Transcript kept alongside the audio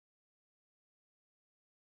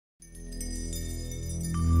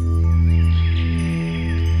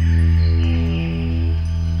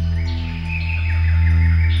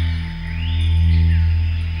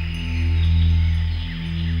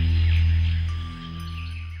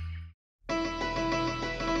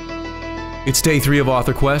It's day 3 of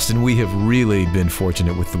Author Quest, and we have really been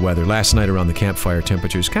fortunate with the weather. Last night around the campfire,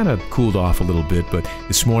 temperatures kind of cooled off a little bit, but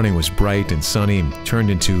this morning was bright and sunny and turned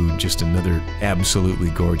into just another absolutely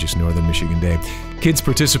gorgeous northern Michigan day. Kids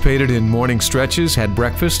participated in morning stretches, had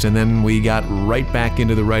breakfast, and then we got right back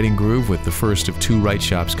into the writing groove with the first of 2 write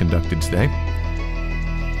shops conducted today.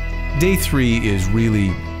 Day 3 is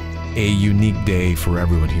really a unique day for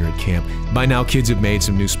everyone here at camp. By now, kids have made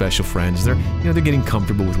some new special friends. They're getting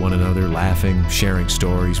comfortable with one another, laughing, sharing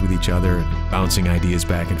stories with each other, bouncing ideas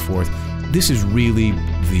back and forth. This is really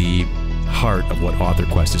the heart of what Author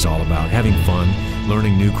Quest is all about: having fun,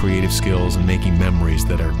 learning new creative skills, and making memories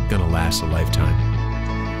that are gonna last a lifetime.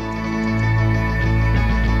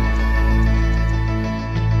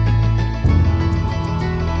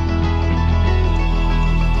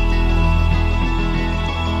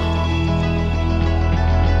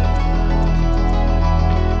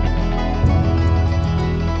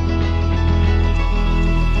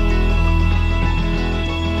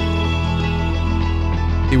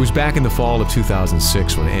 It was back in the fall of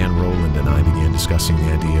 2006 when Ann Rowland and I began discussing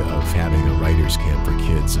the idea of having a writer's camp for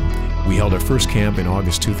kids. And we held our first camp in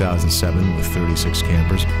August 2007 with 36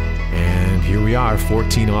 campers. And here we are,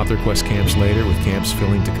 14 Author Quest camps later, with camps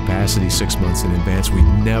filling to capacity 6 months in advance. We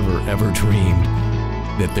never, ever dreamed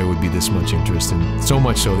that there would be this much interest, and so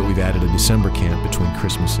much so that we've added a December camp between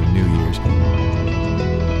Christmas and New Year's.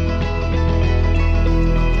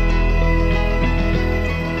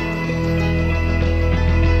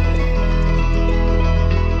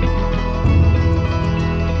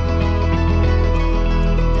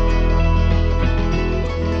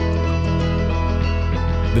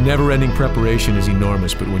 The never-ending preparation is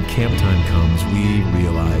enormous, but when camp time comes, we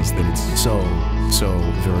realize that it's so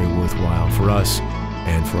very worthwhile for us,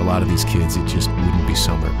 and for a lot of these kids, it just wouldn't be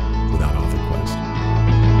summer without Author Quest.